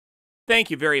Thank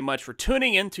you very much for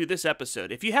tuning into this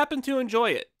episode. If you happen to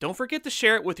enjoy it, don't forget to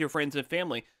share it with your friends and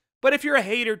family. But if you're a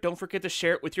hater, don't forget to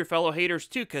share it with your fellow haters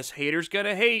too, because haters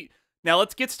gonna hate. Now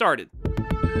let's get started.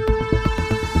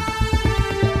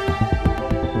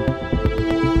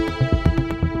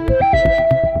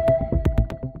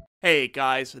 Hey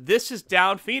guys, this is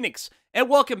Downphoenix, and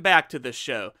welcome back to the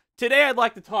show. Today I'd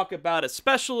like to talk about a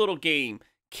special little game,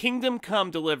 Kingdom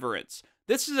Come Deliverance.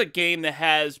 This is a game that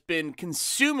has been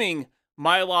consuming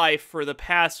my life for the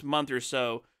past month or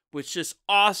so, with just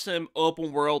awesome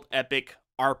open world epic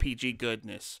RPG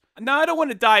goodness. Now I don't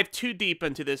want to dive too deep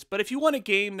into this, but if you want a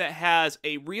game that has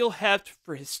a real heft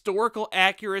for historical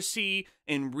accuracy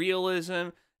and realism,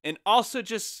 and also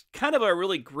just kind of a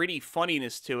really gritty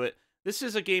funniness to it, this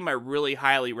is a game I really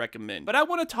highly recommend. But I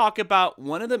want to talk about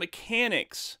one of the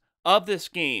mechanics of this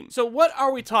game. So what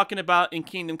are we talking about in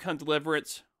Kingdom Come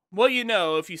Deliverance? Well, you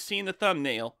know, if you've seen the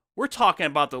thumbnail, we're talking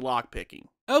about the lockpicking.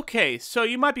 Okay, so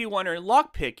you might be wondering,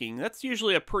 lockpicking, that's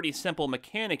usually a pretty simple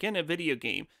mechanic in a video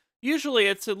game. Usually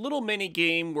it's a little mini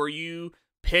game where you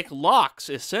pick locks,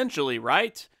 essentially,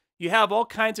 right? You have all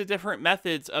kinds of different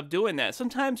methods of doing that.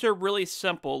 Sometimes they're really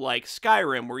simple, like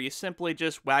Skyrim, where you simply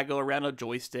just waggle around a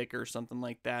joystick or something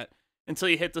like that until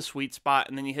you hit the sweet spot,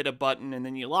 and then you hit a button, and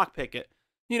then you lockpick it.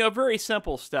 You know, very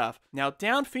simple stuff. Now,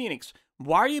 Downphoenix,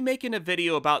 why are you making a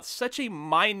video about such a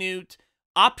minute,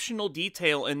 optional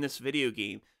detail in this video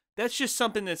game? That's just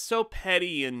something that's so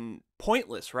petty and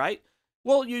pointless, right?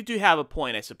 Well, you do have a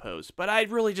point, I suppose, but I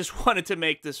really just wanted to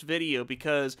make this video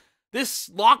because this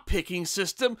lockpicking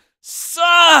system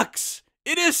sucks!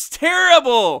 It is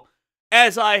terrible,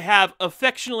 as I have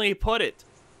affectionately put it.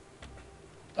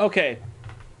 Okay.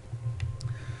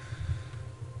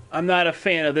 I'm not a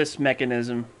fan of this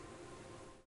mechanism.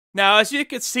 Now, as you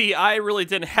can see, I really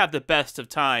didn't have the best of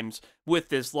times with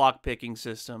this lockpicking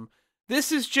system.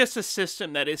 This is just a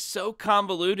system that is so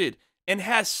convoluted and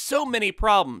has so many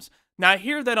problems. Now, I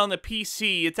hear that on the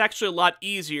PC, it's actually a lot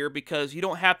easier because you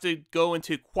don't have to go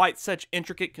into quite such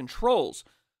intricate controls.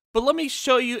 But let me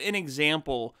show you an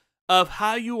example of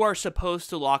how you are supposed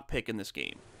to lockpick in this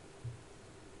game.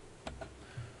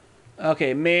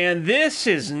 Okay, man, this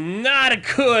is not a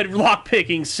good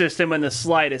lockpicking system in the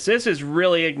slightest. This is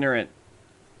really ignorant.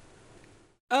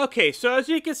 Okay, so as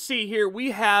you can see here, we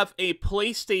have a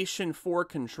PlayStation 4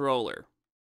 controller.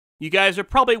 You guys are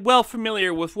probably well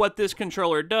familiar with what this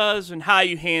controller does and how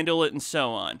you handle it and so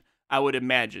on, I would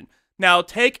imagine. Now,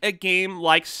 take a game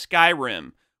like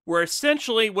Skyrim, where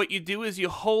essentially what you do is you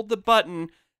hold the button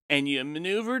and you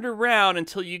maneuver it around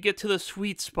until you get to the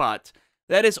sweet spot.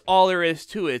 That is all there is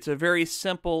to it. It's a very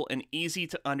simple and easy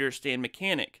to understand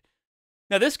mechanic.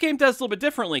 Now, this game does a little bit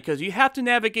differently because you have to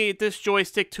navigate this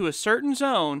joystick to a certain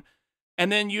zone,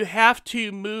 and then you have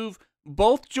to move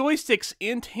both joysticks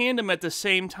in tandem at the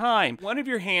same time. One of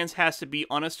your hands has to be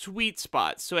on a sweet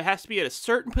spot, so it has to be at a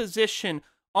certain position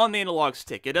on the analog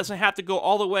stick. It doesn't have to go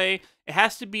all the way. It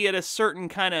has to be at a certain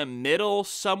kind of middle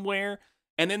somewhere,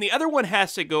 and then the other one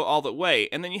has to go all the way,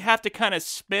 and then you have to kind of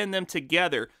spin them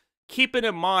together. Keeping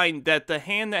in mind that the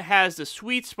hand that has the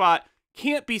sweet spot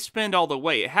can't be spinned all the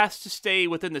way. It has to stay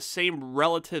within the same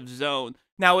relative zone.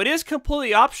 Now, it is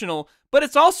completely optional, but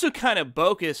it's also kind of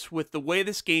bogus with the way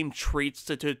this game treats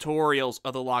the tutorials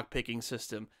of the lockpicking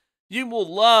system. You will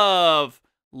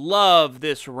love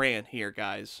this rant here,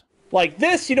 guys. Like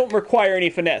this, you don't require any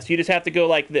finesse. You just have to go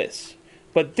like this.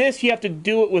 But this, you have to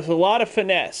do it with a lot of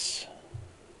finesse.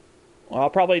 Well, I'll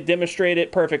probably demonstrate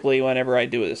it perfectly whenever I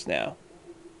do this now.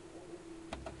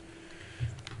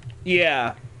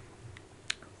 Yeah.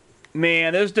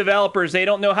 Man, those developers, they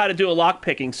don't know how to do a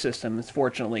lockpicking system,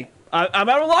 unfortunately. I'm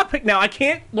out of lockpick now. I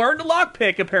can't learn to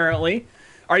lockpick, apparently.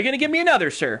 Are you going to give me another,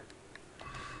 sir?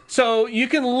 So, you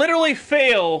can literally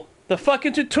fail the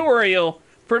fucking tutorial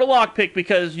for the lockpick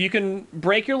because you can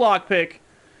break your lockpick,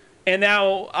 and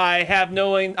now I have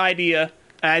no idea.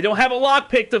 I don't have a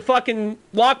lockpick to fucking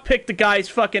lockpick the guy's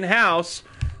fucking house.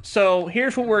 So,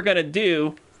 here's what we're going to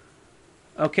do.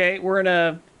 Okay, we're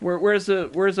gonna... Where's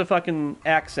the fucking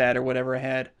axe at or whatever I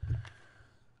had?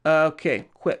 Okay,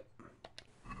 quit.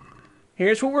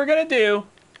 Here's what we're gonna do.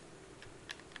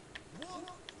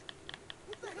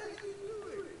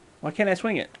 Why can't I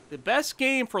swing it? The best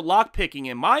game for lockpicking,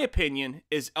 in my opinion,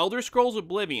 is Elder Scrolls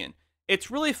Oblivion. It's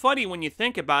really funny when you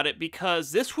think about it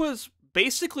because this was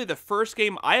basically the first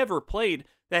game I ever played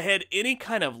that had any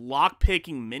kind of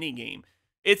lockpicking minigame.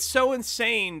 It's so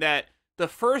insane that the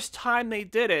first time they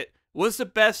did it was the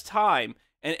best time,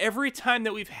 and every time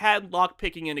that we've had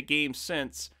lockpicking in a game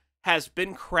since has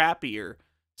been crappier.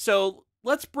 So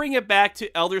let's bring it back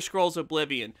to Elder Scrolls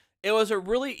Oblivion. It was a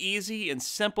really easy and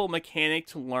simple mechanic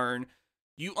to learn.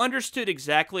 You understood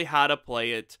exactly how to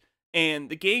play it, and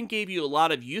the game gave you a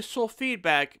lot of useful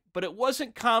feedback, but it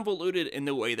wasn't convoluted in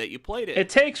the way that you played it. It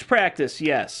takes practice,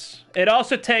 yes. It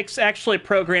also takes actually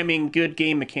programming good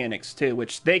game mechanics, too,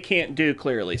 which they can't do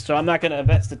clearly, so I'm not going to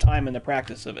invest the time in the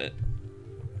practice of it.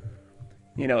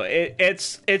 You know,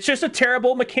 it's just a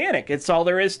terrible mechanic. It's all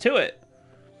there is to it.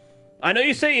 I know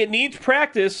you say it needs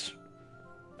practice.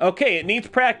 Okay, it needs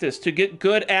practice to get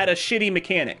good at a shitty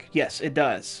mechanic. Yes, it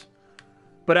does.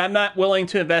 But I'm not willing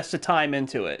to invest the time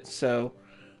into it, so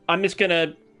I'm just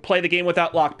gonna play the game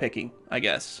without lockpicking, I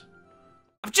guess.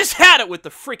 I've just had it with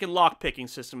the freaking lockpicking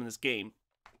system in this game.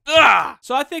 Ugh!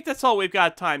 So I think that's all we've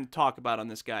got time to talk about on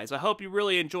this, guys. I hope you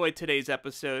really enjoyed today's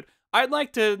episode. I'd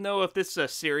like to know if this is a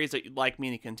series that you'd like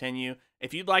me to continue.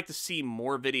 If you'd like to see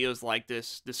more videos like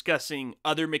this, discussing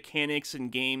other mechanics in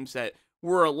games that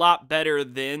were a lot better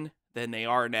then than they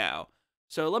are now.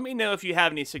 So let me know if you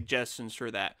have any suggestions for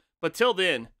that. But till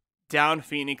then,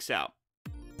 Downphoenix out.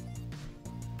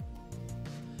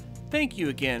 Thank you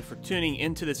again for tuning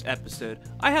into this episode.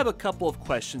 I have a couple of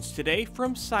questions today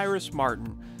from Cyrus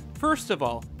Martin. First of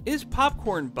all, is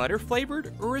popcorn butter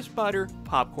flavored or is butter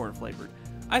popcorn flavored?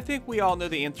 I think we all know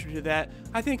the answer to that.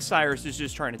 I think Cyrus is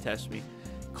just trying to test me.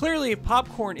 Clearly,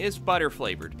 popcorn is butter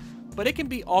flavored, but it can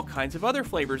be all kinds of other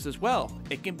flavors as well.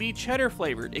 It can be cheddar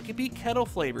flavored, it can be kettle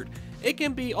flavored, it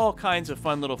can be all kinds of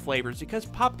fun little flavors because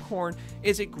popcorn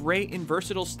is a great and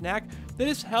versatile snack that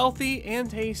is healthy and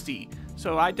tasty.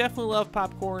 So I definitely love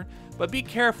popcorn, but be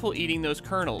careful eating those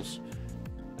kernels.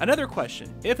 Another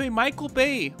question, if a Michael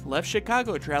Bay left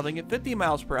Chicago traveling at 50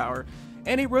 miles per hour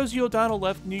and a Rosie O'Donnell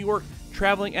left New York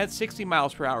traveling at 60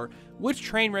 miles per hour, which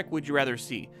train wreck would you rather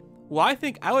see? Well, I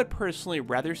think I would personally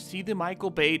rather see the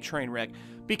Michael Bay train wreck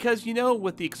because, you know,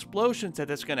 with the explosions that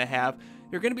that's going to have,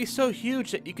 they're going to be so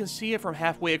huge that you can see it from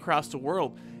halfway across the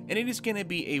world, and it is going to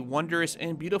be a wondrous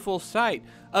and beautiful sight,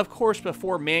 of course,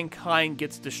 before mankind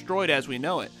gets destroyed as we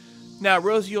know it. Now,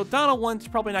 Rosie O'Donnell one's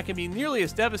probably not going to be nearly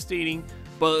as devastating,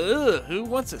 but who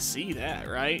wants to see that,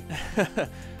 right?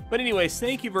 But anyways,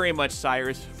 thank you very much,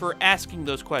 Cyrus, for asking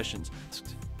those questions.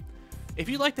 If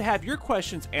you'd like to have your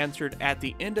questions answered at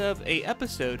the end of an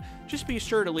episode, just be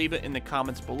sure to leave it in the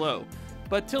comments below.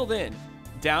 But till then,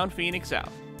 Downphoenix out.